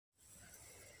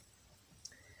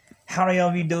Howdy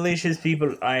all you delicious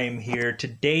people, I am here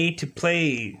today to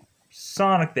play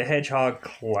Sonic the Hedgehog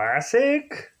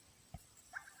Classic?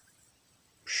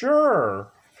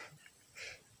 Sure.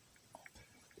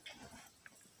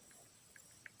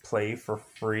 Play for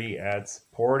free, ad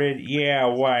supported? Yeah,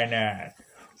 why not?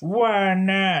 Why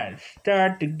not?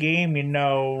 Start the game, you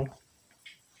know.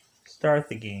 Start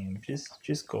the game. Just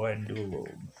go ahead and do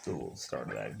a little start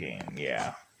of that game,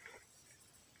 yeah.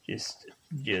 Just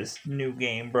new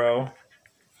game, bro.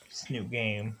 Just new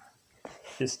game.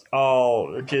 Just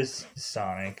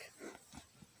Sonic.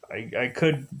 I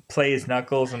could play as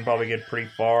Knuckles and probably get pretty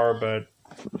far, but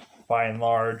by and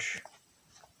large,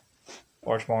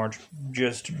 March,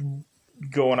 just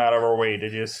going out of our way to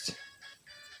just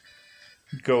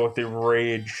go with the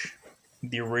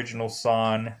original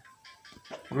Son.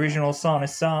 Original Son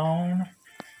is Son.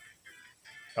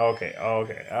 Okay.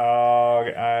 Alright.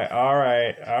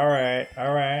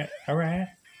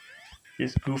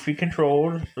 Just goofy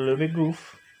controlled, a little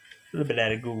bit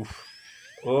out of goof.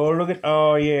 Oh, look at,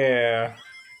 oh yeah.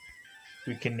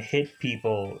 We can hit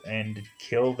people and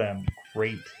kill them.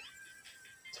 Great.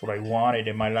 That's what I wanted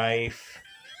in my life.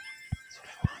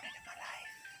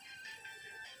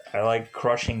 I like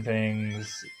crushing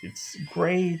things. It's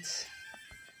great.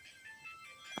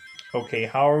 Okay,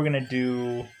 how are we gonna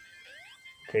do...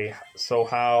 Okay, so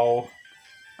how...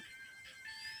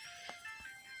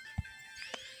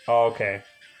 Oh, okay.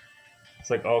 It's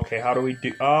like, okay, how do we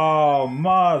do... Oh,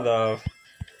 mother...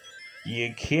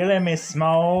 You killing me,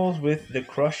 Smalls, with the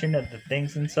crushing of the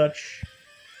things and such.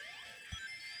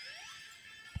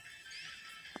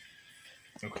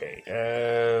 Okay,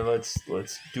 let's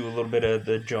do a little bit of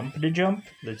the jump to jump.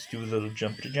 Let's do a little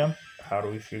jump to jump. How do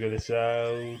we figure this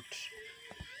out?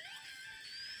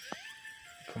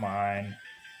 Come on.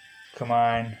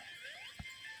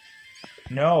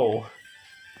 No.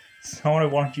 That's not what I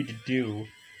wanted you to do.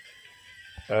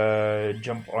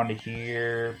 Jump onto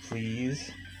here,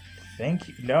 please. Thank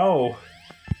you. No.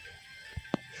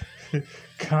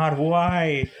 God,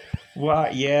 why? Why?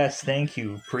 Yes, thank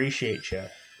you. Appreciate you.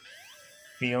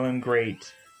 Feeling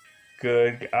great.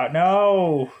 Good.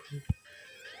 No.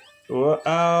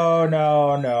 Oh,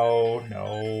 no.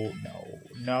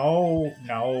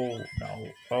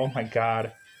 Oh my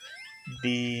God.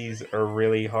 These are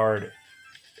really hard.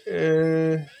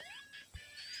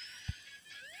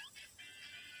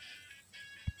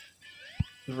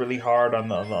 Really hard on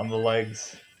the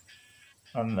legs,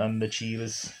 on the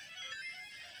cheese.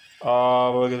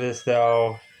 Oh, look at this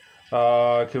though.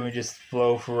 Can we just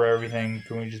blow through everything?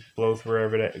 Can we just blow through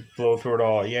it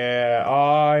all? Yeah.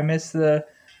 Oh, I missed the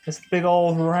big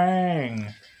old ring.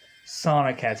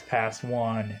 Sonic has passed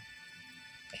one.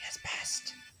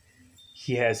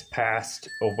 He has passed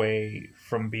away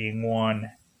from being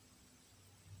one.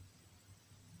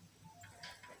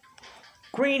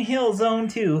 Green Hill Zone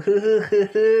 2.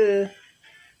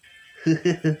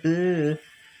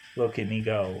 Look at me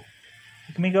go.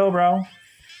 Look at me go, bro.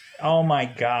 Oh my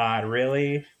God,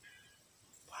 really?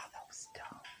 Wow, that was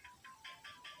dumb.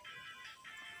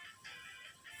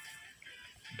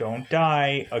 Don't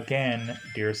die again,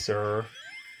 dear sir.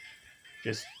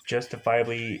 Just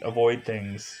justifiably avoid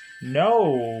things.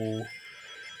 No!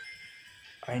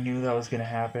 I knew that was gonna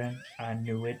happen. I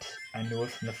knew it. I knew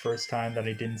it from the first time that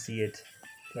I didn't see it.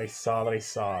 That I saw,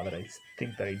 that I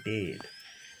think that I did.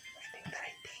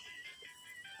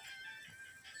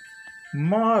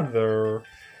 Mother.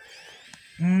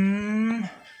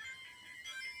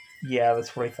 Yeah,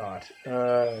 that's what I thought.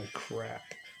 Crap.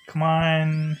 Come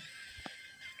on.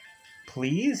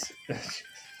 Please?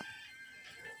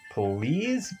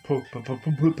 Please?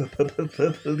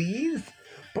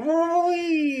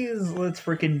 Please? Let's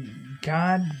freaking...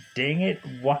 God dang it.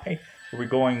 Why? Are we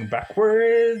going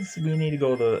backwards? We need to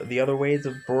go the other ways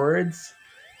of words?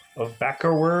 Of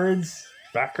backer-words?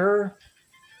 Backer?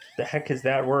 The heck is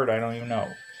that word? I don't even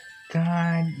know.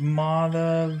 God,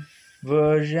 mother...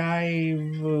 Vajavu.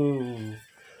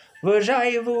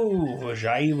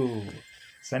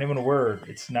 It's not even a word.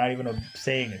 It's not even a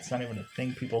saying. It's not even a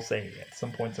thing people say at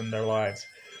some points in their lives.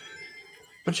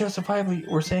 But justifiably,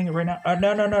 we're saying it right now.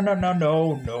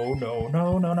 No.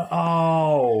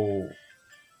 Oh.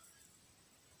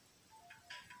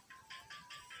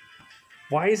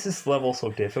 Why is this level so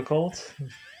difficult?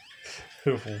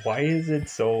 Why is it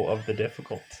so of the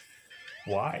difficult?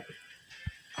 Why?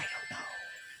 I don't know.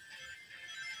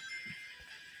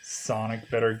 Sonic,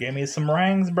 better give me some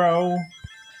rings, bro.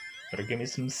 Better give me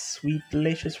some sweet,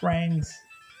 delicious rings.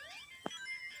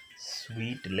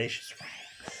 Sweet, delicious rings.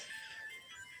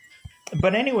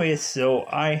 But anyways, so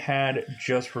I had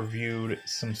just reviewed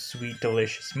some sweet,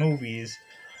 delicious movies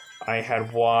I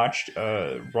had watched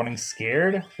Running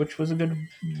Scared, which was a good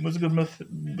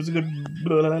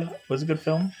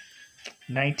film.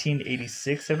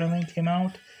 1986, everything came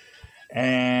out.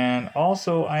 And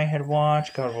also, I had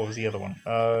watched. God, what was the other one?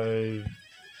 I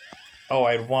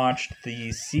had watched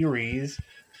the series.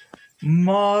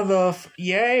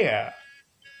 Yeah!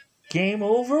 Game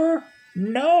over?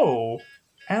 No!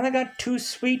 I only got 2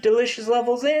 sweet, delicious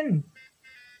levels in.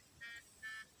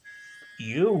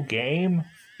 You, game.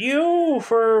 You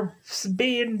for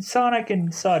being Sonic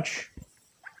and such.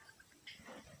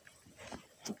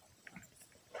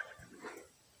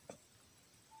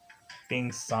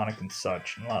 Being Sonic and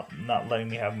such. Not letting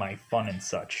me have my fun and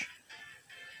such.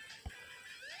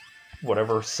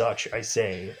 Whatever such I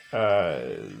say.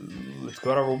 Let's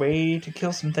go out of our way to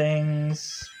kill some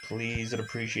things. Please, I'd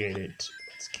appreciate it.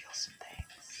 Let's kill some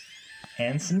things.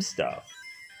 And some stuff.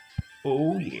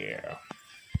 Oh yeah.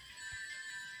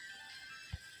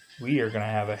 We are gonna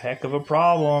have a heck of a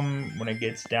problem when it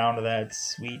gets down to that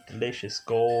sweet, delicious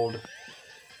gold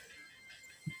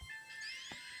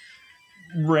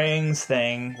rings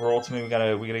thing. Where ultimately we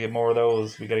gotta get more of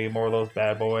those. We gotta get more of those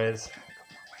bad boys.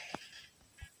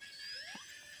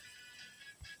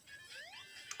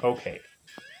 Okay.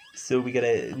 So we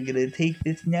gotta take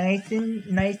this nice and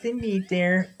neat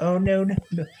there. Oh no.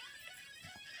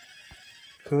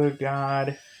 Good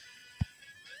God.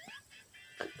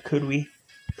 Could we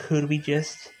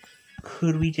just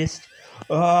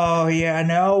oh yeah,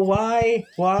 no, why?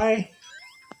 Why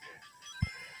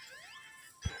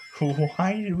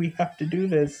did we have to do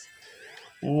this?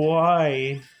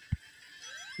 Why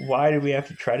did we have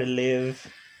to try to live?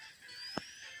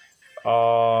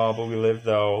 Oh, but we lived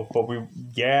though.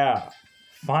 Yeah.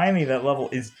 Finally, that level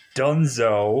is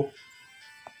donezo.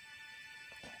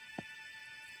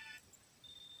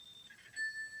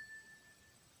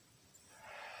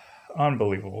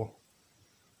 Unbelievable.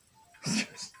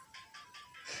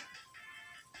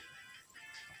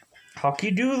 How could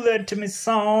you do that to me,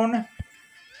 son?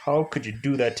 How could you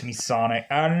do that to me, Sonic?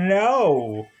 I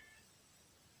know.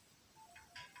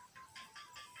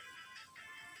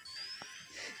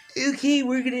 Okay,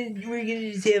 we're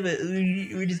just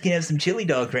gonna have some chili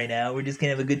dogs right now. We're just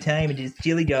gonna have a good time and just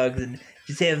chili dogs and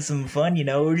just have some fun, you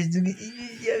know. We're just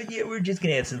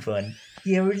gonna have some fun.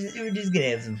 Yeah, we're just gonna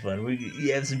have some fun. We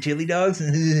have some chili dogs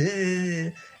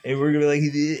and we're gonna be like,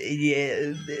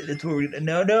 yeah, that's what we're gonna.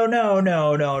 No,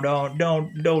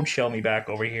 don't shell me back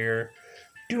over here.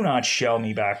 Do not shell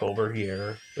me back over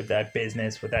here with that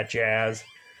business, with that jazz.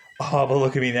 Oh, but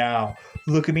look at me now.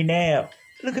 Look at me now.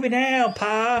 Look at me now,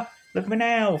 Pa. Look at me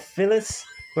now, Phyllis.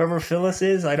 Whoever Phyllis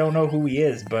is, I don't know who he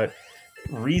is, but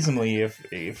reasonably,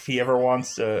 if he ever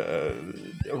wants a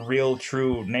real,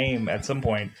 true name at some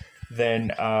point,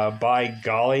 then by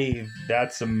golly,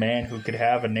 that's a man who could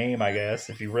have a name, I guess,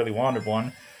 if he really wanted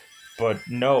one. But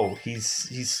no, he's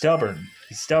stubborn.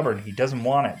 He's stubborn. He doesn't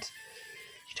want it.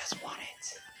 He doesn't want it.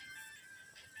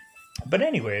 But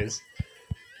anyways.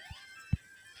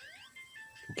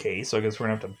 Okay, so I guess we're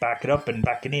gonna have to back it up and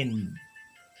back it in.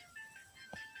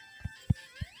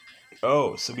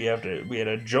 Oh, so we had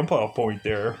a jump off point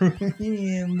there.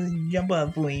 Jump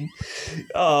off point.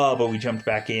 Oh, but we jumped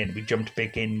back in. We jumped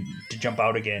back in to jump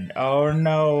out again. Oh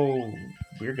no,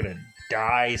 we're gonna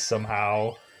die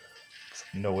somehow.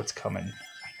 I know what's coming. I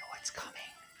know what's coming.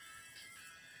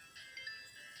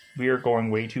 We are going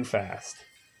way too fast.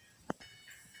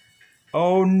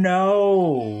 Oh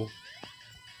no.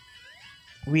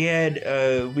 We had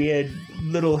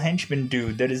little henchman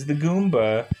dude that is the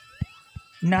Goomba.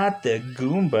 Not the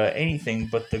Goomba anything,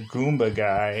 but the Goomba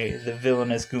guy. The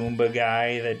villainous Goomba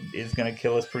guy that is gonna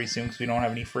kill us pretty soon because we don't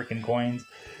have any freaking coins.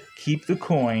 Keep the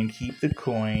coin, keep the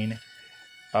coin.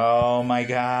 Oh my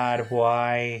god,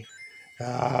 why?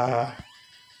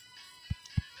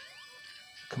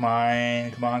 Come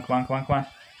on.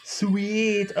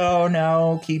 Sweet! Oh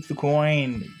no, keep the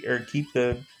coin. Or keep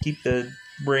the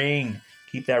ring.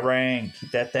 Keep that ring.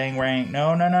 Keep that thing ring.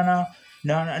 No.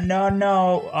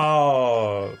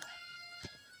 Oh.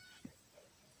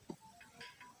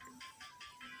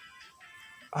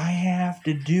 I have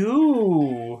to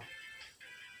do.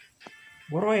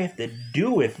 What do I have to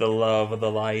do with the love of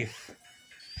the life?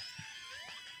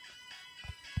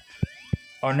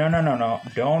 Oh, no.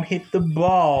 Don't hit the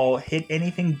ball. Hit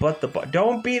anything but the ball.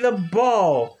 Don't be the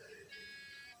ball.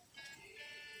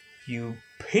 You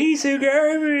piece of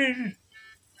garbage.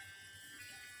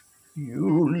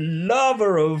 You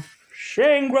lover of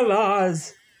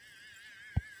Shangri-Las.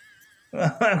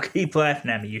 Keep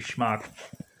laughing at me, you schmuck.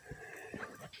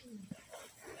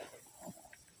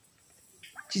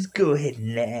 Just go ahead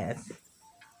and laugh.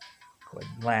 Go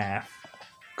ahead and laugh.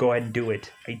 Go ahead and do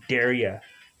it. I dare you.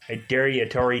 I dare you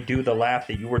to already do the laugh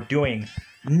that you were doing.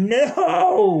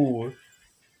 No!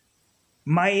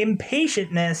 My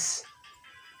impatientness.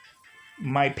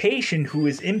 My patient who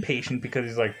is impatient because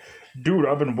he's like, dude,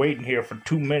 I've been waiting here for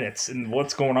 2 minutes and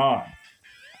what's going on?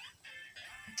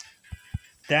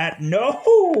 That,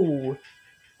 no!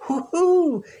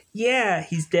 Hoo-hoo! Yeah,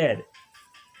 he's dead.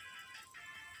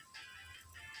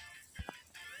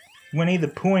 Winnie the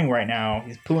Poohing right now.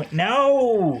 He's pooing.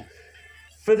 No!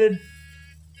 For the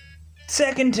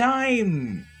second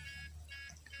time!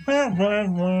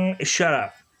 Shut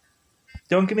up.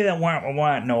 Don't give me that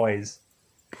wah noise.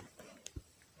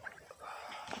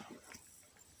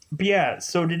 But yeah,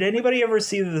 so did anybody ever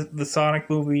see the Sonic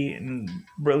movie and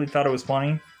really thought it was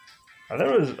funny? I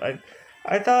thought it was...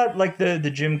 I thought like the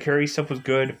Jim Carrey stuff was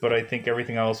good, but I think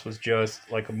everything else was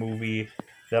just like a movie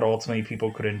that ultimately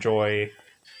people could enjoy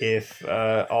if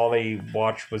all they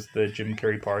watched was the Jim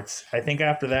Carrey parts. I think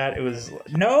after that it was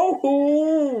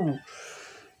no,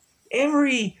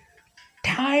 every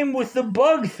time with the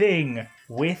bug thing.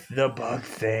 Oh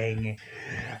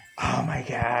my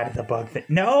god, the bug thing.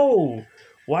 No,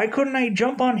 why couldn't I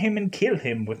jump on him and kill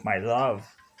him with my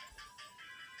love?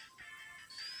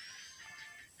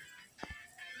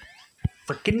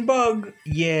 Freaking bug.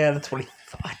 Yeah, that's what I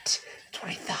thought. That's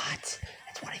what I thought.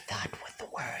 That's what I thought with the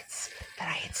words that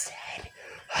I had said.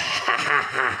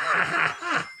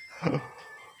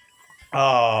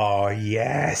 Oh,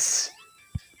 yes.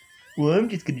 Well, I'm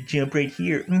just going to jump right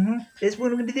here. That's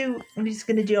what I'm going to do. I'm just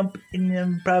going to jump, and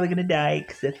I'm probably going to die,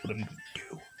 because that's what I'm going to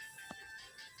do.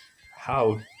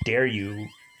 How dare you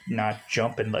not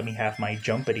jump and let me have my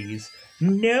jumpities?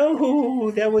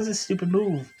 No, that was a stupid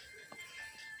move.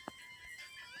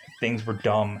 Things were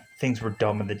dumb. Things were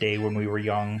dumb in the day when we were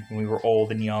young, when we were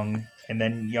old and young, and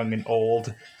then young and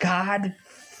old. God!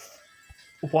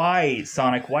 Why,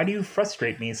 Sonic? Why do you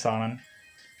frustrate me, Son?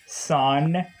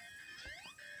 Son?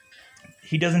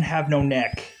 He doesn't have no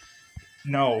neck.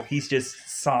 No, he's just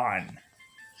Son.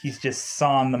 He's just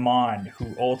Son the Mon,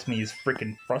 who ultimately is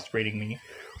freaking frustrating me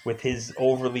with his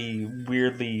overly,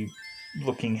 weirdly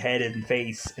looking head and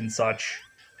face and such.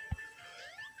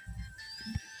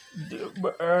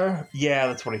 Yeah,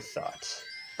 that's what I thought.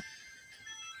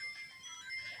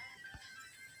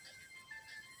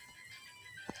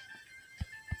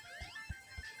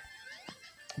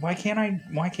 Why can't I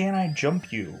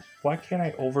jump you? Why can't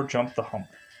I over jump the hump?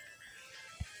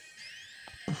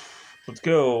 Let's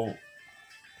go.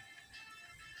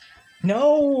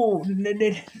 No!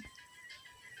 Let's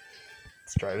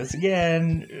try this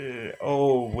again.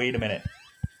 Oh, wait a minute.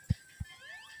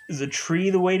 Is a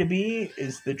tree the way to be?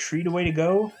 Is the tree the way to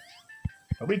go?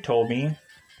 Nobody told me.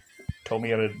 Told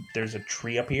me there's a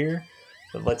tree up here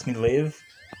that lets me live.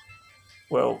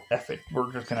 Well, F it. We're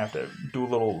just gonna have to do a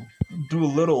little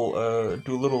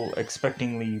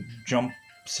expectingly jump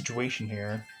situation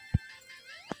here.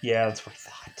 Yeah, that's what I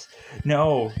thought.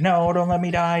 No, don't let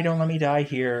me die. Don't let me die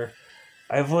here.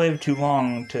 I've lived too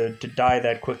long to die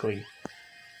that quickly.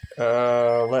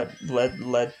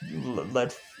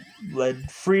 Let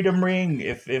freedom ring,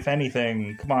 if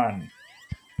anything. Come on.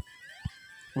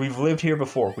 We've lived here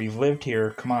before. We've lived here.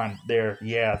 Come on. There.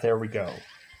 Yeah, there we go.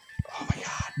 Oh my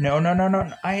god. No.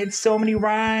 I had so many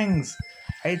rangs.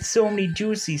 I had so many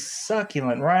juicy,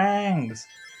 succulent rangs.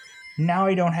 Now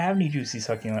I don't have any juicy,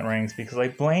 succulent rangs because I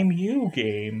blame you,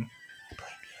 game. I blame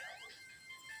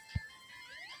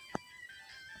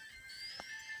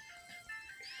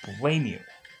you. Blame you.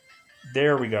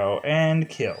 There we go. And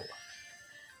kill.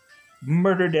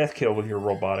 Murder, death, kill with your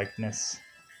roboticness.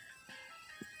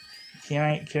 Can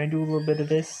I do a little bit of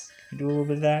this? Can I do a little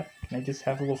bit of that? Can I just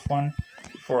have a little fun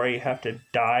before I have to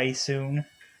die soon?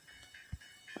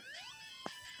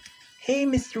 Hey,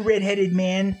 Mr. Red-Headed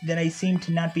Man that I seem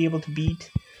to not be able to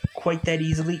beat quite that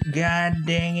easily. God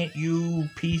dang it, you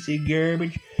piece of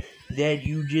garbage. That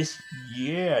you just,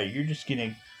 yeah, you're just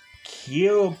gonna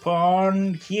keep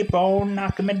on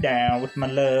knocking me down with my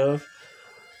love.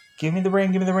 Give me the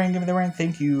ring, give me the ring, give me the ring.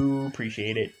 Thank you,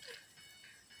 appreciate it.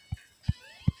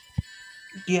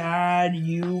 God,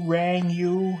 you rang,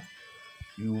 you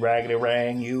raggedy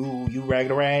rang, you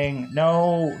raggedy rang.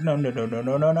 No.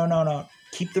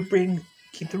 Keep the ring.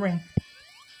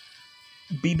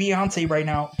 Be Beyonce right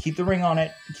now. Keep the ring on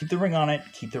it.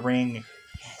 Keep the ring.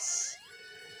 Yes.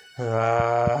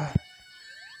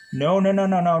 No.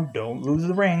 Don't lose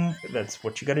the ring. That's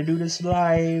what you gotta do to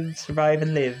survive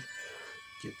and live.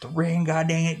 Get the ring, god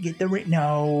dang it. Get the ring.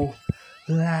 No.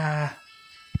 No.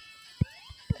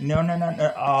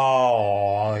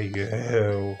 Oh,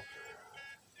 you.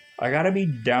 I gotta be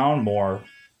down more.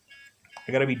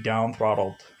 I gotta be down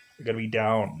throttled. I gotta be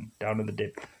down to the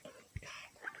dip.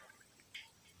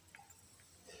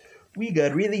 We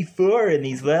got really far in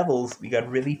these levels. We got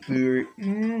really far.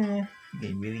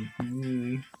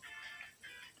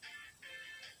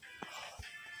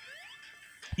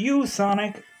 You,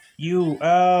 Sonic. You.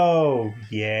 Oh,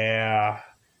 yeah.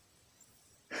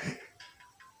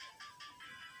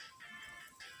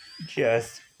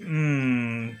 Just,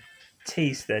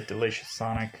 taste that delicious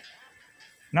Sonic.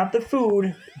 Not the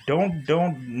food.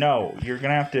 No. You're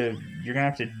gonna have to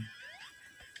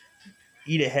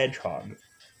eat a hedgehog.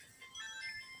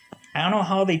 I don't know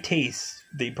how they taste.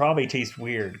 They probably taste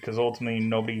weird because ultimately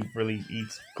nobody really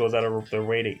goes out of their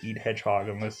way to eat hedgehog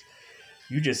unless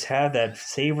you just have that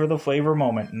savor the flavor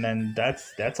moment, and then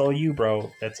that's all you,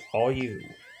 bro. That's all you.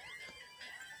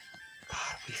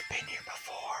 God, we've been here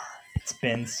before. It's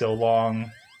been so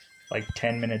long, like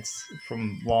 10 minutes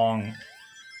from long.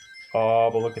 Oh,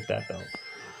 but look at that though.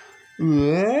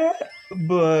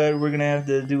 But we're gonna have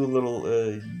to do a little,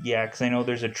 yeah, because I know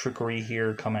there's a trickery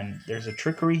here coming. There's a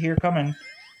trickery here coming.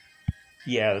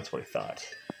 Yeah, that's what I thought.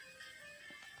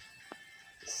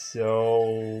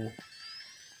 So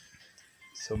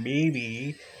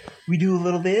maybe we do a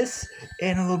little this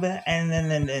and a little bit, and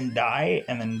then die,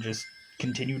 and then just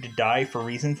continue to die for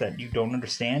reasons that you don't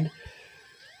understand.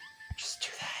 Just do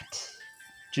that.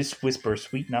 Just whisper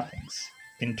sweet nothings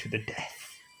into the death.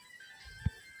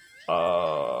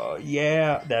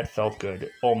 Yeah, that felt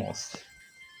good. Almost.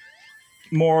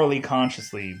 Morally,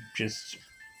 consciously, just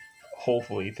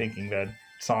hopefully thinking that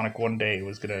Sonic one day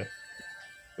was gonna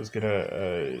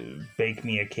bake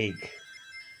me a cake.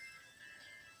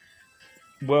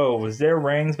 Whoa, was there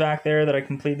rings back there that I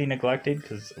completely neglected?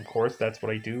 Because, of course, that's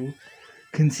what I do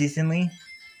consistently.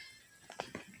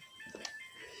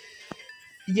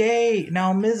 Yay,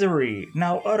 now misery.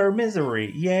 Now utter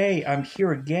misery. Yay, I'm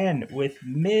here again with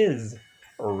misery.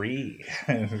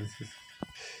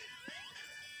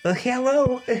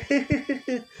 Hello.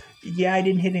 Yeah, I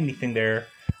didn't hit anything there.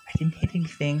 I didn't hit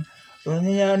anything.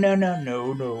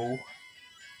 No.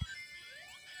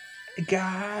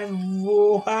 God,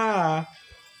 whoa-ha.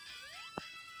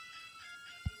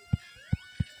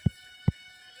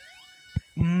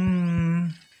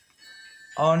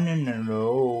 Oh,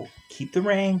 no. Keep the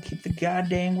ring. Keep the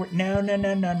goddamn...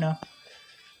 No.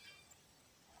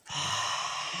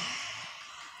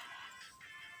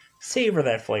 Savor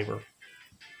that flavor.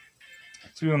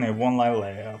 So we only have one life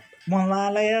left. One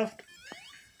life left.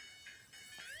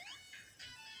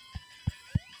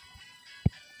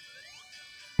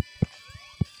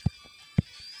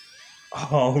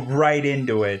 Oh, right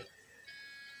into it.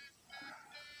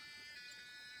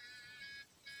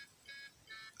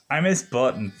 I miss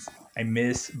buttons. I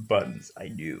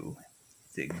do.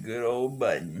 It's a good old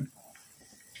button.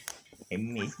 I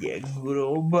miss that good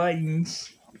old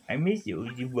buttons. I miss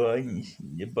those buttons.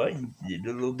 The buttons did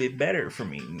a little bit better for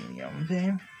me. You know what I'm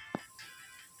saying?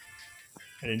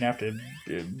 I didn't have to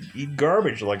eat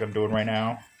garbage like I'm doing right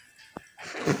now.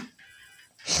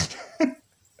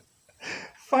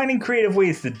 Finding creative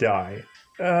ways to die.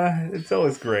 It's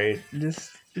always great.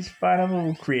 Just find a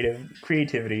little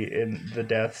creativity in the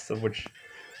deaths of which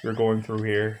we're going through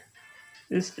here.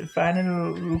 Just finding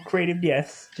a little creative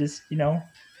deaths. Just,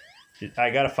 I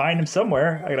gotta find them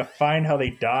somewhere. I gotta find how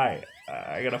they die.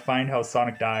 I gotta find how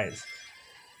Sonic dies.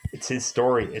 It's his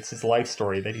story. It's his life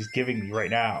story that he's giving me right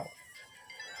now.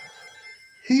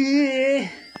 Wait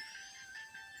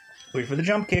for the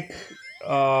jump kick.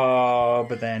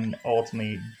 But then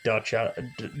ultimately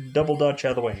double dutch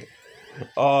out of the way.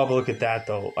 Oh, but look at that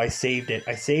though. I saved it,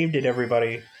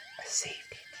 everybody. I saved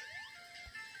it.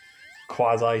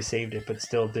 Quasi saved it, but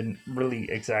still didn't really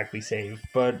exactly save.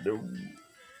 But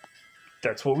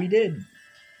that's what we did.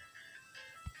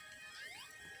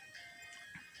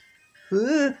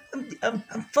 I'm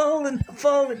falling.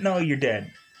 No, you're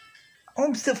dead.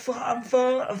 I'm still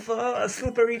I'm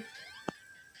slippery.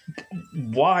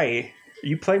 Why? Are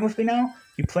you playing with me now?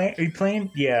 Are you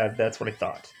playing? Yeah, that's what I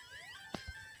thought.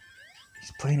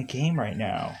 He's playing a game right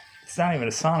now. It's not even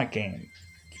a Sonic game.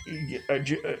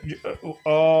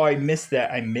 Oh, I missed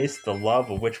that. I missed the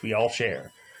love of which we all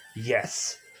share.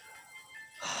 Yes.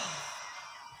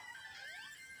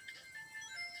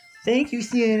 Thank you,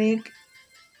 Sonic.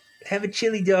 Have a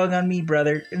chili dog on me,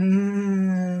 brother.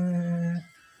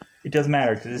 It doesn't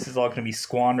matter because this is all going to be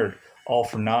squandered all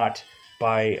for naught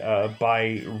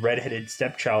by redheaded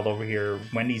stepchild over here,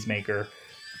 Wendy's maker,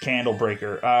 candle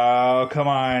breaker. Oh, come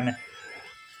on.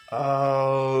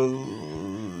 Oh,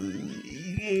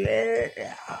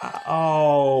 yeah.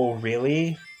 Oh,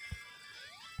 really?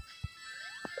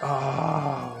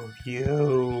 Oh,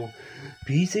 you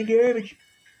piece of garbage.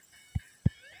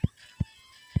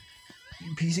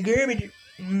 You piece of garbage.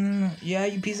 Yeah,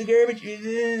 you piece of garbage.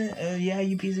 Yeah,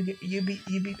 you piece of just you piece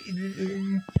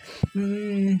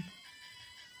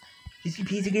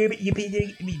of garbage. You piece of.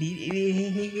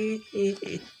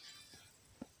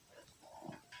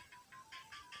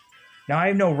 Now I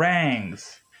have no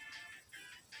rangs.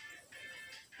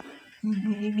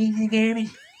 You piece of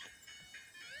garbage.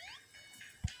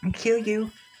 I'll kill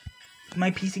you.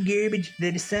 My piece of garbage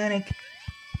that is Sonic.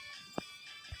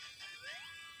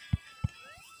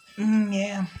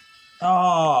 Yeah. Oh.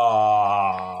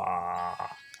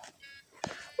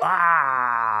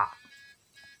 Ah.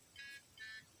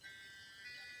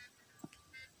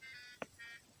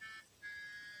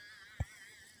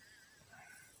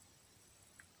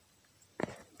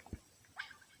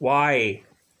 Why?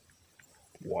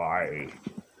 Why?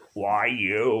 Why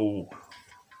you?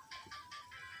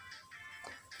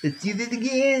 Let's do this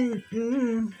again.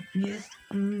 Just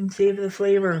save the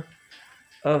flavor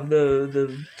of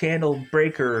the candle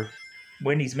breaker,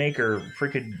 Wendy's maker,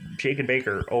 freaking shake and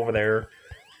baker over there.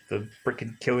 The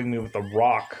freaking killing me with the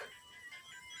rock.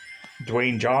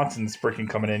 Dwayne Johnson's freaking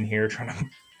coming in here trying to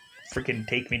freaking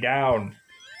take me down.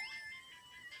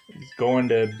 He's going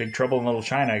to Big Trouble in Little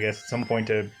China, I guess, at some point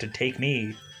to take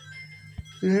me.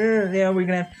 Yeah, we're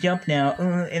gonna have to jump now,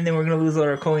 and then we're gonna lose all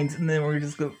our coins, and then we're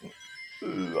just gonna.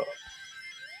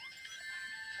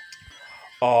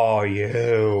 Oh,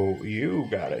 you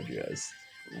gotta just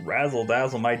razzle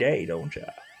dazzle my day, don't ya?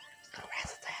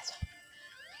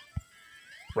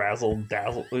 Razzle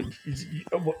dazzle.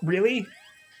 Really?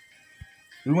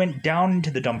 We went down into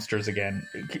the dumpsters again.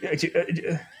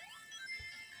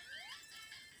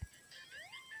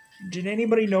 Did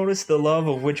anybody notice the love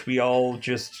of which we all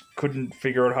just couldn't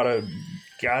figure out how to...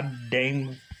 God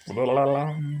dang...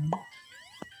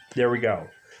 There we go.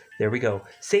 There we go.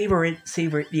 Savor it.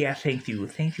 Savor it. Yeah, thank you.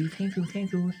 Thank you. Thank you.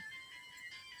 Thank you.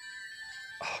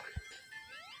 Oh,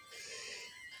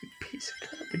 you piece of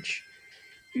garbage.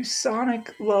 You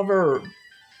Sonic lover.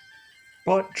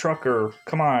 Butt trucker.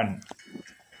 Come on.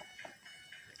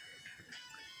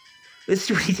 Let's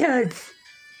see what he does.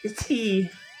 Let's see.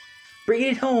 Bring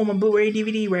it home on Blu-ray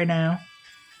DVD right now.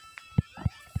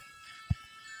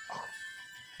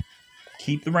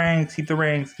 Keep the ranks. Keep the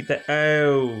ranks. Keep that.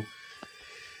 Oh.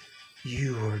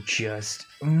 You are just.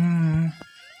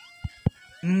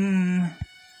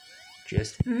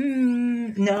 Just.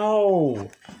 No.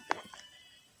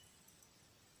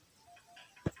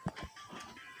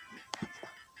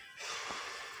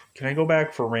 Can I go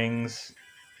back for rings?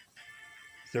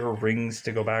 Is there rings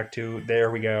to go back to?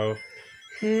 There we go.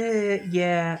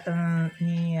 Yeah.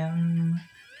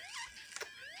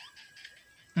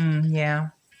 Yeah.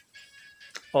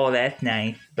 Oh, that's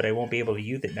nice. But I won't be able to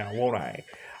use it now, won't I?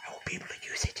 I won't be able to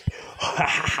use it.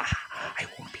 I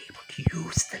won't be able to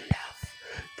use the love.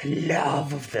 The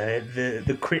love of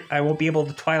the crit. I won't be able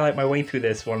to Twilight my way through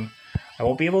this one. I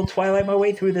won't be able to Twilight my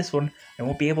way through this one. I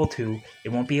won't be able to. It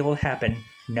won't be able to happen.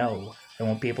 No. I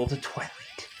won't be able to Twilight.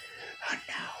 Oh,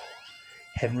 no.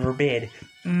 Heaven forbid.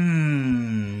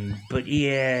 But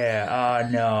yeah. Oh,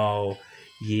 no.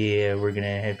 Yeah, we're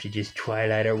gonna have to just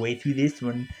Twilight our way through this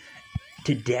one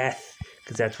to death.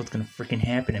 Because that's what's gonna freaking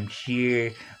happen, I'm sure.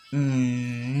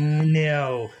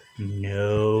 No.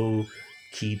 No.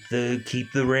 Keep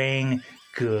the ring.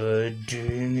 God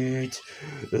dang it.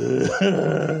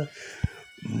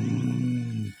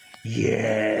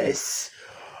 Yes.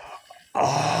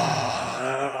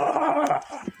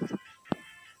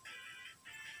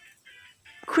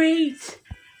 Great.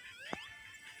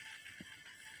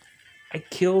 I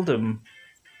killed him.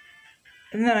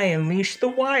 And then I unleashed the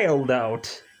wild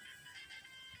out.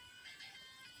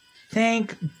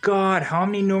 Thank God. How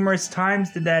many numerous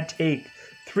times did that take?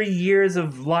 3 years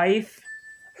of life?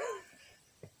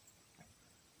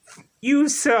 You,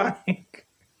 Sonic.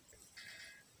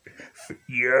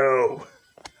 Yo.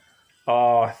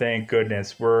 Oh, thank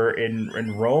goodness. We're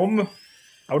in Rome?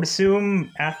 I would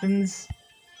assume Athens.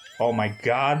 Oh my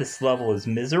God, this level is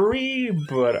misery,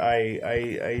 but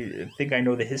I think I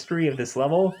know the history of this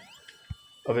level,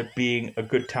 of it being a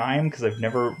good time, because I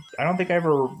don't think I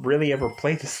ever really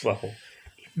played this level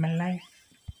in my life.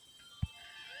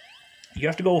 You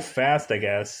have to go fast, I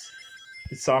guess.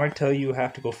 Did Sonic tell you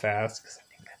have to go fast? Because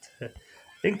I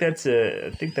think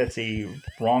that's a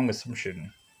wrong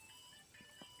assumption.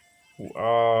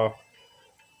 I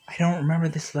don't remember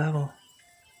this level.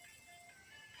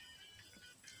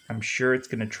 I'm sure it's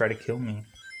gonna try to kill me. I'm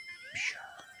sure.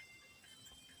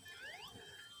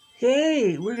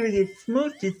 Hey, we're gonna get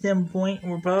smoked at some point,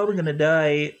 and we're probably gonna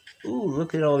die. Ooh,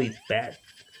 look at all these bats.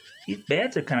 These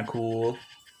bats are kind of cool.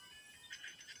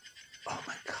 Oh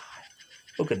my God.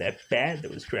 Look at that bat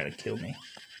that was trying to kill me.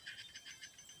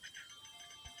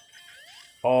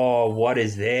 Oh, what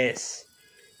is this?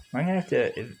 Am I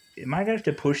gonna have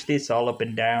to push this all up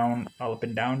and down,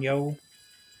 yo?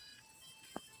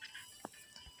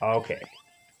 Okay.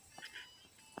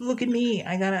 Look at me!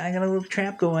 I got a little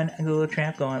trap going. I got a little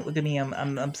trap going. Look at me!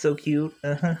 I'm so cute.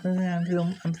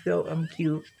 I'm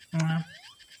cute.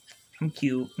 I'm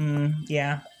cute.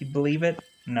 Yeah, you believe it?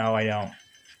 No, I don't.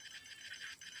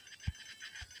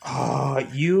 Oh,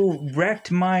 you wrecked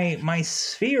my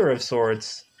sphere of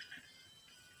sorts.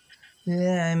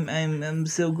 Yeah, I'm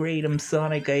so great. I'm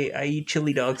Sonic. I eat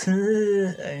chili dogs.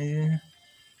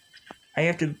 I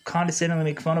have to condescendingly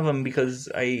make fun of him because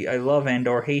I love and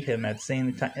or hate him at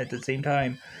the same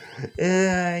time.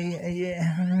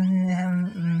 Yeah.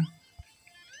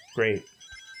 Great.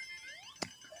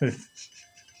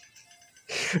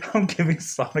 I'm giving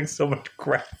Sonic so much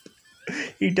crap.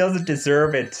 He doesn't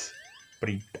deserve it, but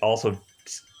he also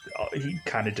he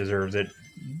kind of deserves it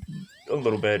a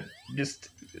little bit. Just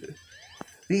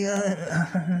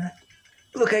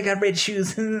look, I got red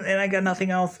shoes and I got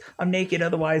nothing else. I'm naked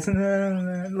otherwise.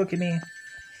 Look at me.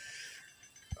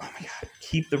 Oh my god.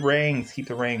 Keep the rings. Keep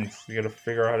the rings. We gotta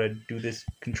figure out how to do this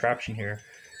contraption here.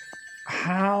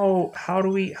 How do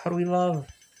we love?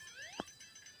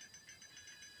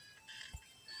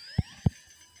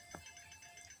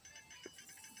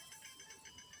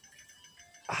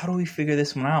 How do we figure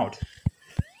this one out?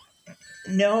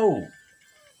 No.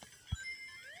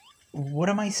 What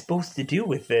am I supposed to do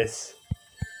with this?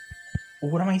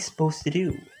 What am I supposed to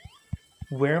do?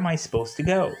 Where am I supposed to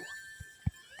go?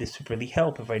 This would really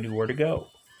help if I knew where to go.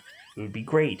 It would be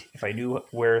great if I knew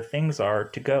where things are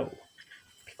to go. It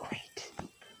would be great.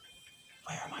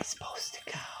 Where am I supposed to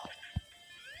go?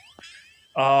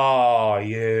 Oh,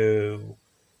 you.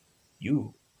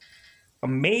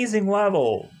 Amazing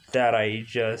level that I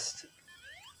just...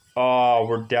 Oh,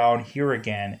 we're down here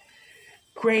again.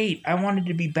 Great, I wanted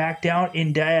to be back down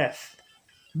in death.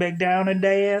 Back down in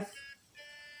death.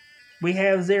 We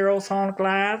have 0 Sonic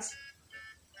lives.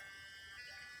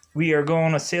 We are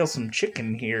going to sell some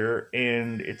chicken here,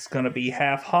 and it's going to be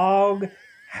half hog,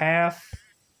 half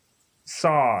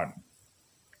son.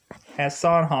 Half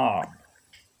son hog.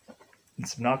 And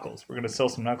some knuckles. We're going to sell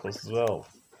some knuckles as well.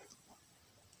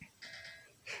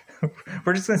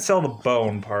 We're just going to sell the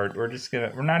bone part. We're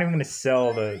not even going to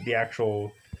sell the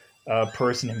actual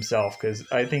person himself, because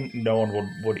I think no one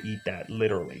would eat that,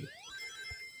 literally.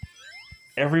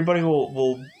 Everybody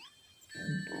will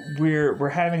we're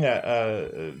having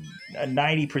a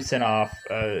 90% off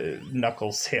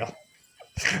knuckle sale.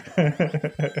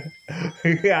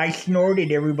 I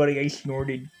snorted, everybody. I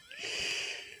snorted.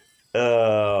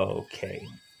 Okay.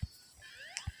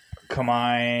 Come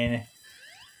on.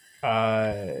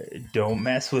 Don't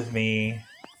mess with me.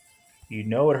 You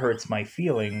know it hurts my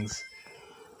feelings.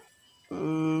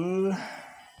 How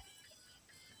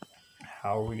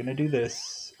are we gonna do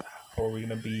this? How are we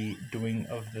gonna be doing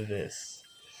of this?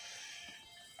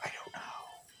 I don't know.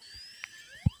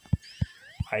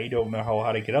 I don't know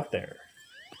how to get up there.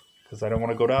 Because I don't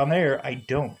want to go down there. I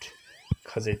don't.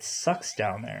 Because it sucks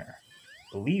down there.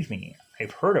 Believe me,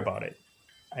 I've heard about it.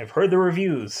 I've heard the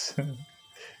reviews.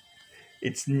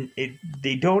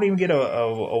 They don't even get a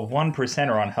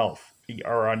 1%er on health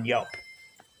or on Yelp.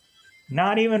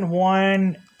 Not even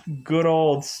one good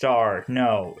old star.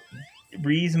 No.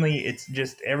 Reasonably, it's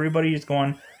just everybody just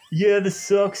going, yeah, this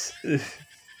sucks. And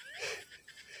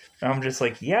I'm just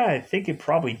like, yeah, I think it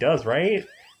probably does, right?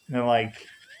 And they're like,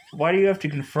 why do you have to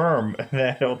confirm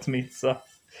that ultimate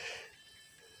sucks?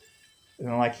 And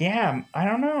I'm like, yeah, I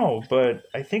don't know, but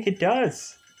I think it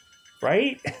does,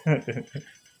 right? I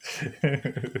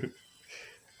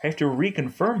have to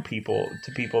reconfirm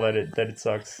to people that it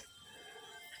sucks.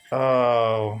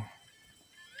 Oh.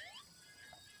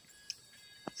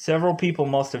 Several people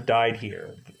must have died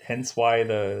here, hence why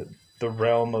the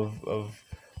realm of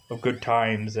good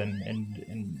times and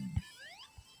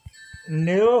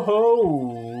no.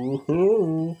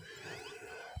 Oh,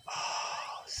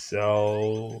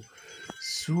 so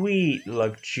sweet,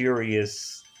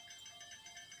 luxurious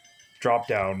drop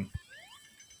down.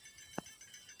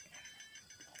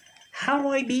 How do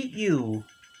I beat you?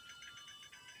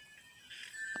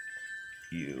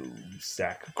 You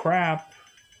sack of crap.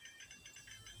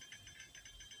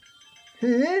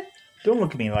 Huh? Don't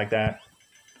look at me like that.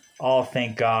 Oh,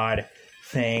 thank God.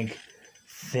 Thanks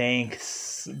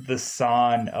the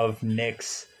son of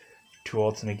Nyx to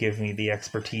ultimately give me the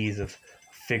expertise of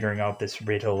figuring out this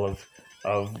riddle of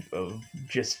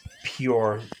just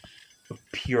pure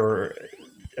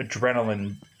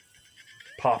adrenaline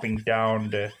popping down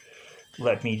to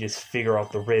Let me just figure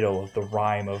out the riddle of the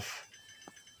rhyme of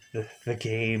the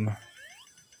game.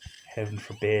 Heaven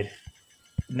forbid.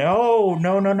 No,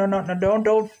 no, no, no, no, no,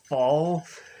 don't fall.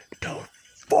 Don't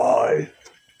fall.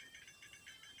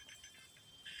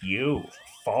 You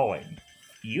falling.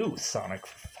 You, Sonic,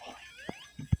 for falling.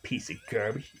 You piece of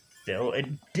garbage. You fell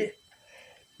and did.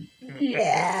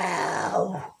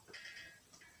 No.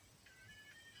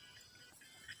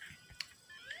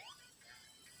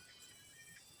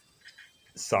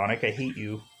 Sonic, I hate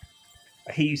you.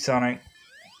 I hate you, Sonic.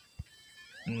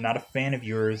 I'm not a fan of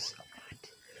yours.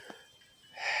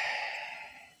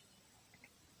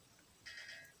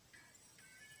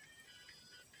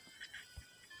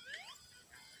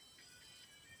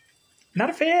 Not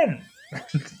a fan. I'm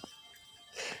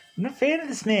not a fan of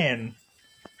this man.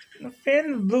 I'm not a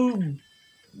fan of the blue,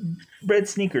 red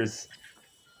sneakers.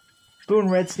 Blue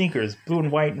and red sneakers. Blue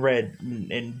and white and red.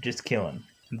 And just killing.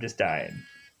 I'm just dying.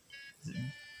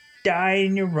 Die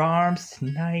in your arms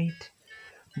tonight.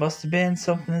 Must have been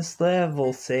something this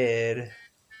level said.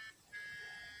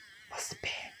 Must have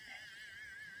been.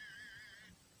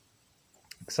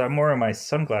 Because I'm wearing my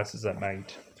sunglasses at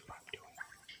night. That's what I'm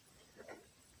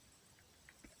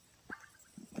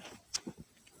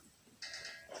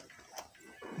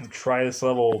doing. Try this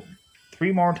level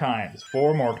 3 more times,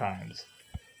 4 more times,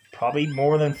 probably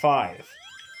more than 5.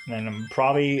 And then I'm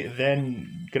probably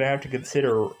then gonna have to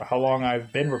consider how long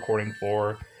I've been recording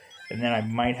for, and then I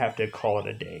might have to call it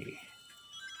a day.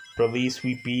 But at least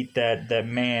we beat that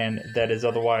man that is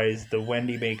otherwise the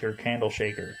Wendy Maker Candle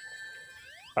Shaker,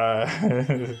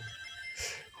 who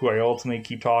I ultimately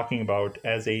keep talking about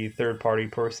as a third-party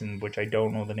person, which I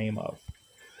don't know the name of.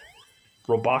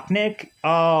 Robotnik?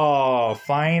 Oh,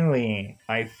 finally.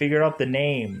 I figured out the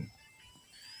name.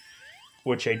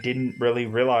 Which I didn't really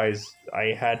realize I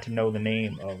had to know the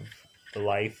name of the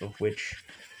life of which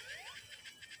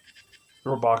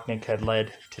Robotnik had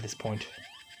led to this point.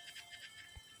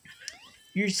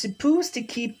 You're supposed to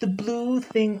keep the blue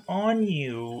thing on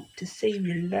you to save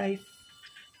your life.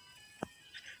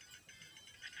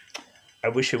 I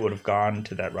wish it would have gone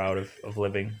to that route of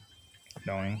living,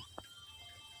 knowing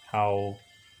how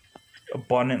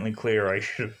abundantly clear I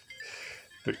should have.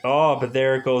 But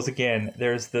there it goes again.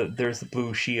 There's the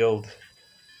blue shield.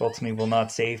 Ultimately will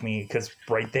not save me, because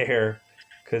right there.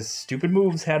 Because stupid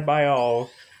moves had by all,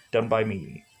 done by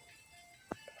me.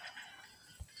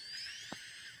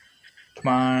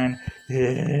 Come on.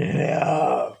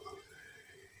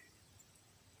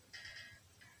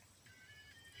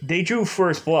 They drew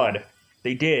first blood.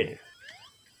 They did.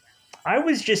 I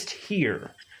was just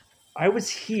here. I was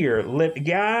here.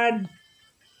 God.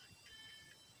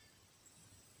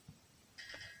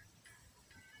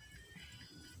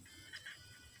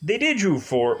 They did drew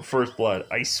for first blood.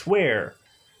 I swear.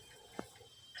 They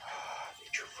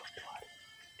drew first blood.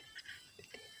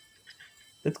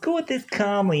 Let's go with this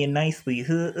calmly and nicely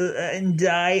and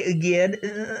die again.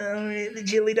 The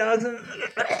chili dogs.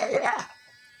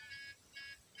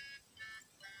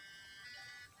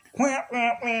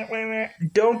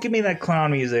 Don't give me that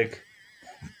clown music.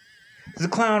 There's a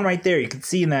clown right there. You can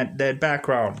see in that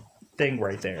background thing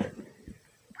right there.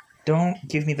 Don't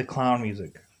give me the clown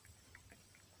music.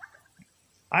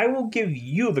 I will give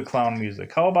you the clown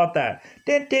music. How about that?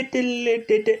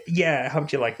 Yeah, how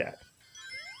would you like that?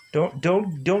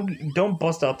 Don't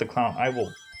bust out the clown. I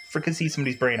will frickin' see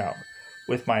somebody's brain out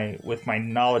with my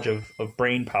knowledge of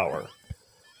brain power.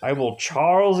 I will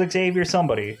Charles Xavier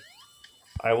somebody.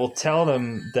 I will tell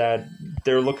them that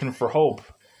they're looking for hope,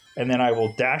 and then I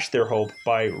will dash their hope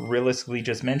by realistically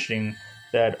just mentioning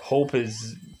that hope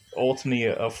is ultimately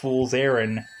a fool's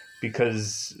errand,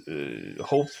 because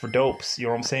hope's for dopes, you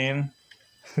know what I'm saying?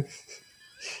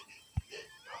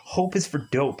 Hope is for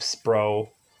dopes,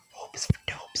 bro. Hope is for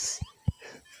dopes.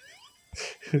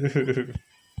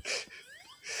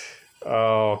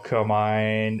 Oh, come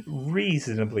on.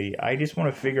 Reasonably. I just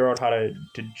want to figure out how to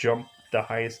jump the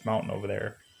highest mountain over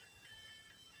there.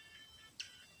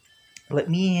 Let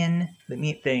me in. Let me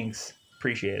in. Thanks.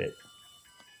 Appreciate it.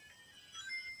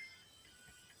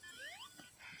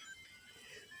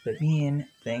 Let me in.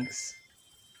 Thanks.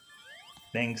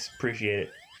 Thanks. Appreciate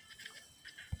it.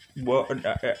 Well,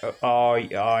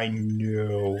 I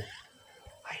knew.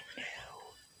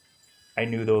 I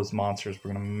knew those monsters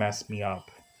were going to mess me up.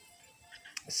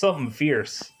 Something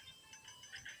fierce.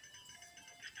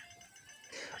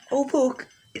 Oh, look.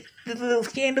 The little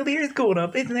chandelier is going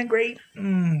up. Isn't that great?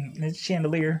 It's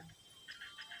chandelier.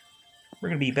 We're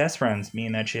going to be best friends, me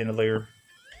and that chandelier.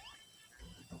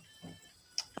 I'm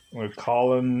going to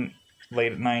call him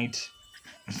late at night.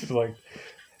 Like,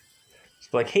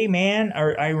 Like, hey man,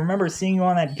 I remember seeing you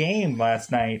on that game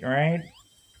last night, right?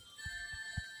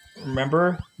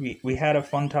 Remember? We had a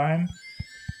fun time?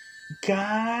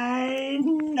 God,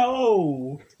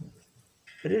 no!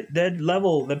 That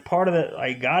level, that part of it,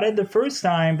 I got it the first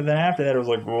time, but then after that, it was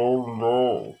like, oh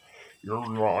no, you're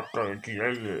not gonna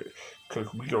get it,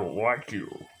 because we don't like you.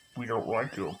 We don't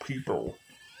like your people.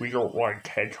 We don't like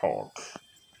hedgehogs.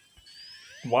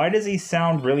 Why does he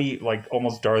sound really like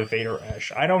almost Darth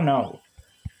Vader-ish? I don't know.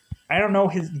 I don't know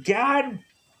his... God!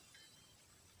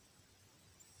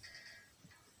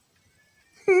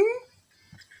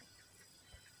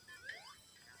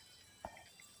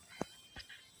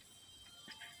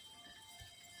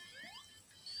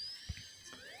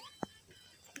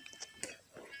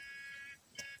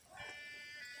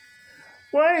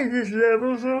 Why is this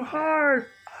level so hard?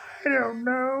 I don't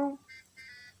know.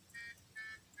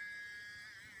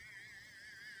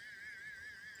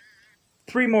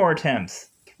 Three more attempts.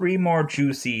 Three more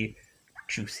juicy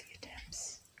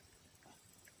attempts.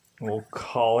 We'll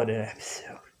call it an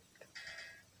episode.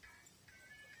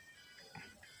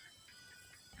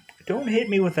 Don't hit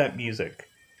me with that music.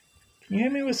 Can you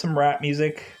hit me with some rap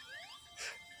music?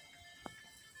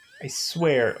 I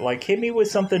swear. Like, hit me with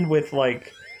something with,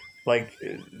 like...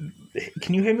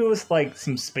 Can you hit me with, like,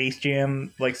 some Space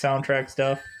Jam, like, soundtrack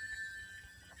stuff?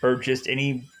 Or just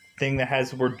anything that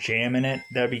has the word jam in it?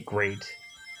 That'd be great.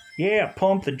 Yeah,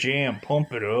 pump the jam.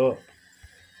 Pump it up.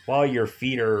 While your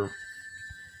feet are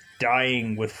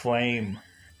dying with flame.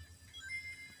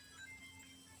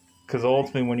 Because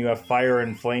ultimately, when you have fire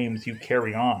and flames, you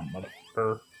carry on,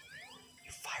 motherfucker.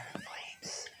 You fire and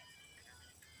flames.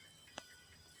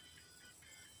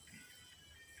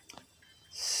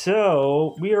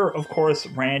 So, we are, of course,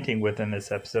 ranting within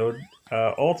this episode.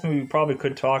 Ultimately, we probably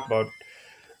could talk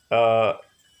about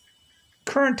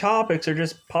current topics or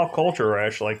just pop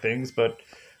culture-ish like things, but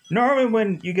normally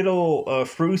when you get a little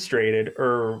frustrated,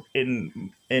 or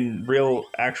in real,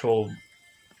 actual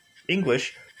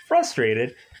English,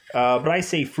 frustrated, but I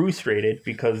say frustrated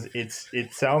because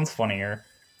it sounds funnier.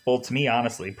 Well, to me,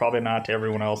 honestly, probably not to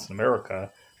everyone else in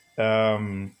America,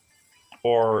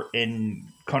 or in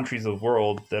countries of the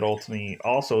world that ultimately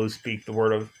also speak the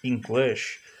word of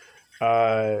English,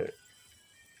 or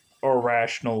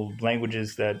rational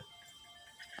languages that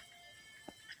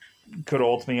could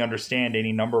ultimately understand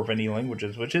any number of any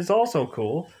languages, which is also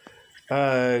cool.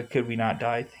 Could we not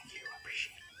die? Thank you, I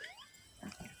appreciate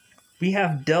it. We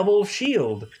have double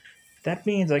shield. That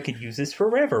means I could use this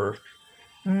forever.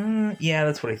 Yeah,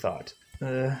 that's what I thought.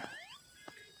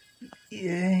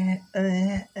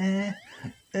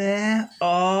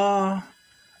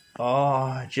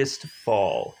 Just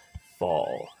fall,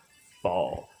 fall,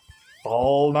 fall,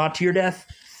 fall, not to your death.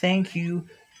 Thank you.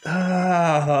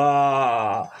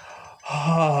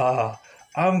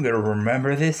 I'm gonna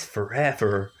remember this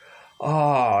forever.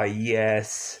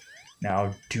 Yes.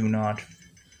 Now do not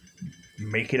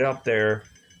make it up there.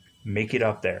 Make it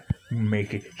up there.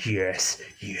 Make it. Yes.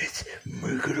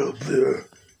 Make it up there.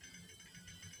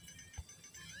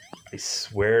 I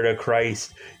swear to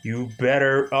Christ, you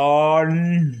better. Oh,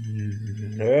 no.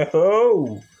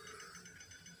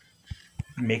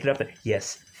 Make it up there.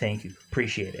 Yes. Thank you.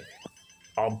 Appreciate it.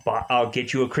 I'll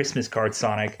get you a Christmas card,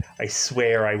 Sonic. I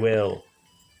swear I will.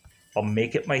 I'll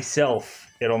make it myself.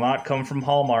 It'll not come from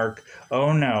Hallmark.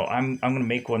 Oh no, I'm gonna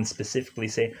make one specifically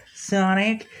say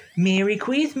Sonic, Merry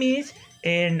Christmas,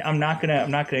 and I'm not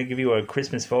gonna give you a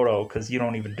Christmas photo because you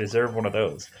don't even deserve one of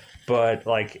those. But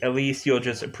like, at least you'll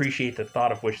just appreciate the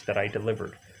thought of which that I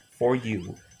delivered for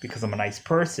you because I'm a nice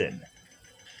person.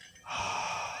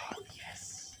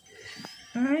 Yes.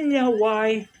 I know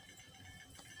why.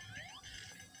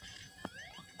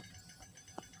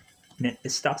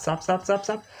 Stop.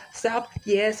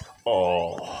 Yes.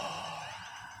 Oh.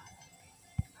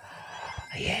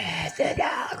 Yes.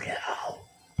 No.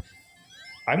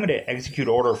 I'm going to execute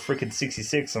order freaking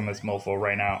 66 on this mofo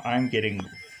right now. I'm getting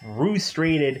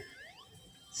frustrated.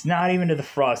 It's not even to the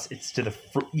frost. It's to the...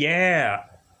 Yeah.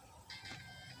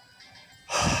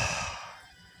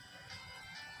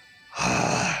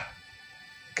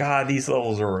 God, these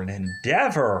levels are an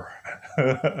endeavor.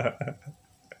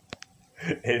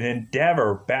 An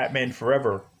endeavor, Batman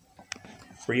Forever,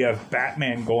 where you have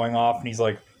Batman going off and he's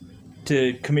like,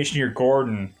 to Commissioner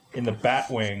Gordon in the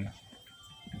Batwing,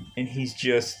 and he's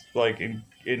just like, and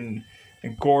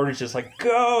Gordon's just like,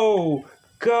 go,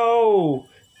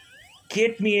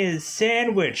 get me a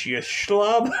sandwich, you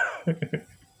schlub.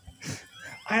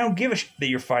 I don't give a shit that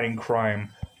you're fighting crime.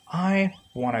 I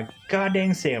want a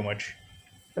goddamn sandwich.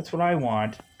 That's what I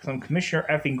want, because I'm Commissioner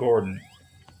effing Gordon.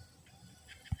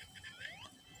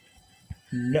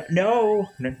 No, no,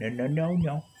 no, no, no, no,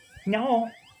 no,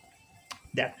 no.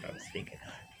 That's what I was thinking.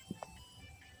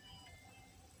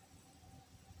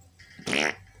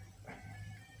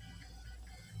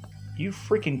 You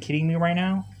freaking kidding me right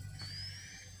now?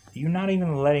 You're not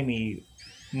even letting me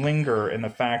linger in the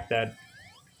fact that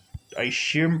I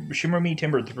shimmer me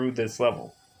timber through this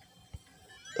level.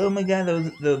 Oh my god,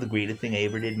 that was the greatest thing I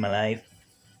ever did in my life.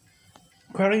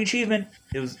 Crowning achievement.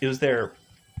 It was there.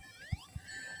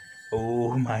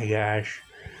 Oh my gosh.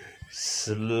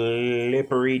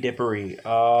 Slippery dippery.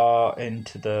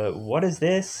 Into the... What is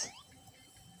this?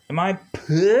 Am I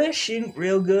pushing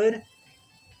real good?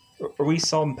 Are we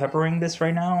salt and peppering this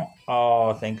right now?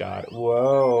 Oh, thank God.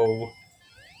 Whoa.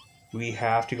 We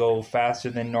have to go faster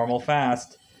than normal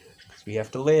fast. Because we have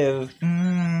to live.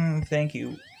 Thank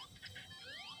you.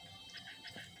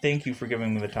 Thank you for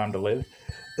giving me the time to live.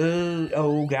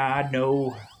 Oh, God,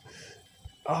 no.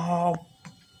 Oh.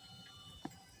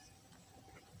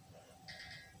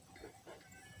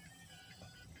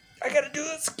 I gotta do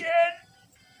this again.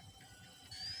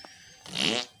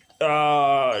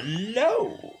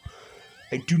 No.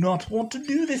 I do not want to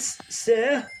do this,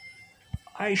 sir.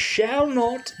 I shall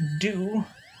not do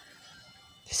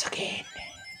this again.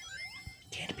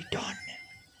 Can't be done.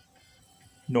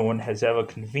 No one has ever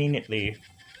conveniently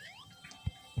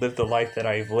lived the life that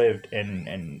I've lived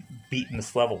and beaten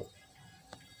this level.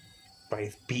 But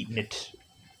I've beaten it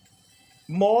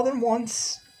more than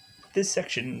once. This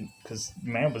section, because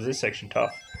man, was this section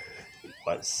tough. It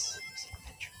was.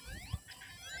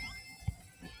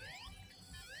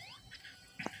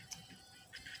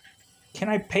 Can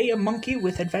I pay a monkey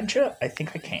with adventure? I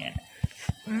think I can.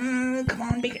 Come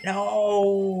on, make it.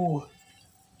 No!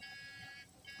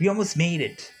 We almost made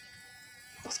it.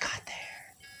 We almost got there.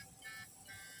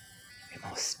 We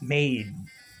almost made...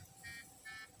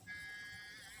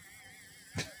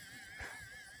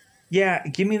 Yeah,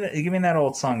 give me that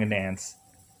old song and dance.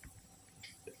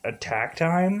 Attack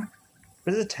time?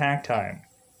 What is attack time?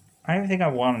 I don't even think I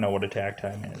want to know what attack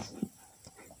time is.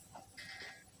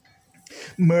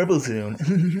 Marble Zone.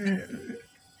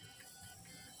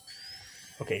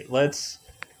 Okay, let's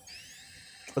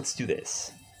do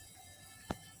this.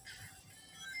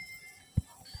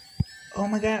 Oh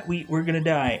my god, we're gonna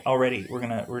die already.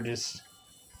 We're just...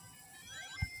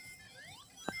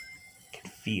 I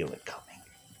can feel it coming.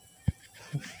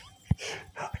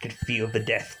 I can feel the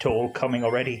death toll coming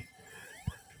already.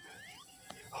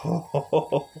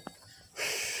 Oh,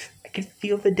 I can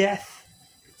feel the death.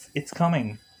 It's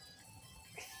coming.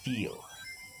 I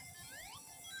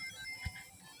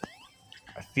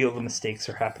feel the mistakes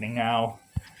are happening now.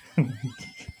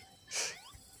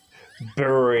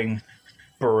 burrowing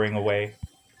away.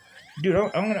 Dude,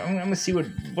 I'm gonna see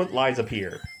what lies up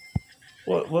here.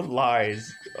 What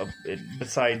lies up,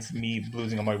 besides me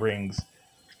losing all my rings?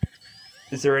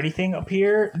 Is there anything up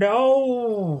here?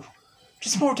 No!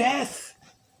 Just more death!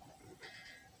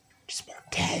 Just more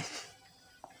death!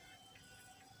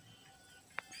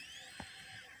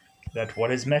 That's what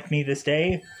has met me this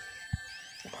day?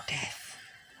 More death.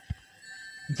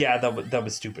 Yeah, that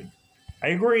was stupid. I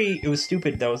agree, it was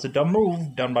stupid. That was a dumb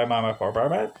move done by Mama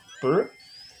Barbara.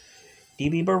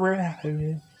 DB Barbara.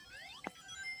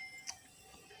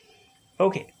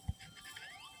 Okay.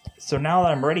 So now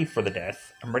that I'm ready for the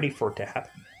death, I'm ready for it to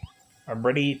happen. I'm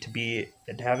ready to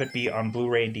have it be on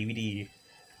Blu-ray and DVD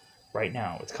right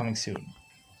now. It's coming soon.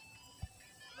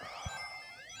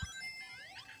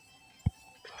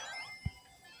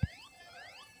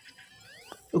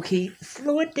 Okay,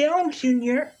 slow it down,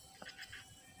 Junior.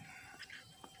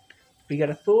 We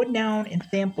gotta slow it down and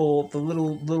sample the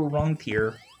little rungs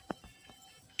here.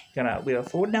 We gotta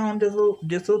slow it down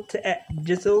just a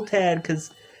little tad,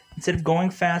 because instead of going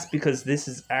fast, because this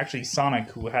is actually Sonic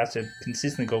who has to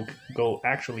consistently go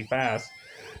actually fast.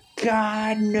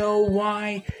 God, no,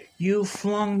 why you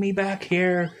flung me back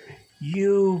here,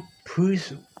 you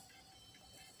puss.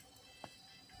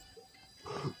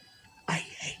 I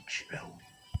hate you.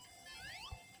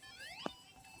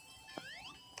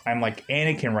 I'm like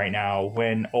Anakin right now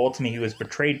when ultimately he was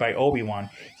betrayed by Obi-Wan.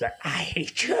 He's like, I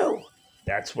hate you.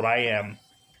 That's what I am.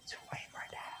 That's who I am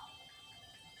right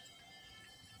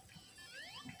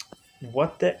now.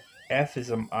 What the F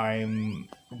is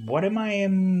what am I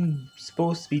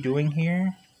supposed to be doing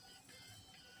here?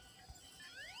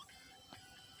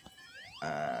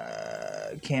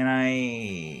 Can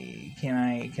I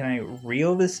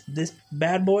reel this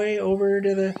bad boy over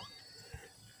to the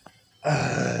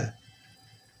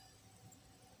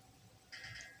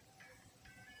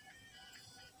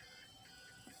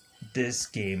This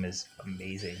game is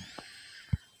amazing.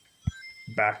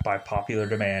 Backed by popular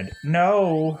demand.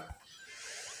 No!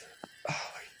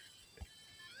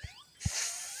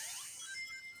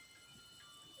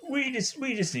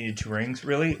 we just needed 2 rings,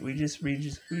 really. We just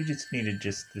needed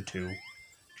just the 2.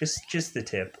 Just the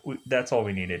tip. That's all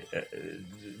we needed.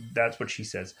 That's what she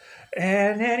says.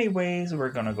 And anyways, we're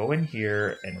gonna go in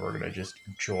here and we're gonna just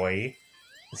enjoy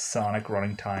the Sonic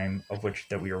running time of which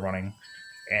that we are running.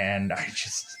 And I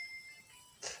just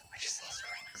lost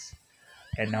rings.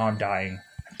 And now I'm dying.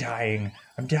 I'm dying.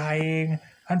 I'm dying.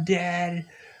 I'm dead.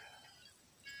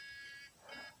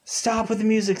 Stop with the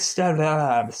music.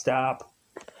 Stop. Stop.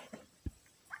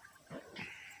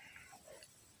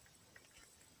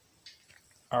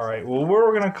 All right. Well,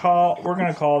 we're gonna call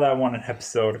that one an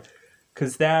episode,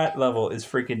 because that level is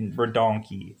freaking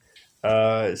redonky.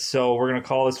 So we're gonna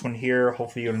call this one here.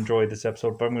 Hopefully you enjoyed this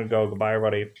episode. But I'm gonna go. Goodbye,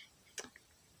 everybody.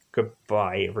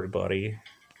 Goodbye, everybody.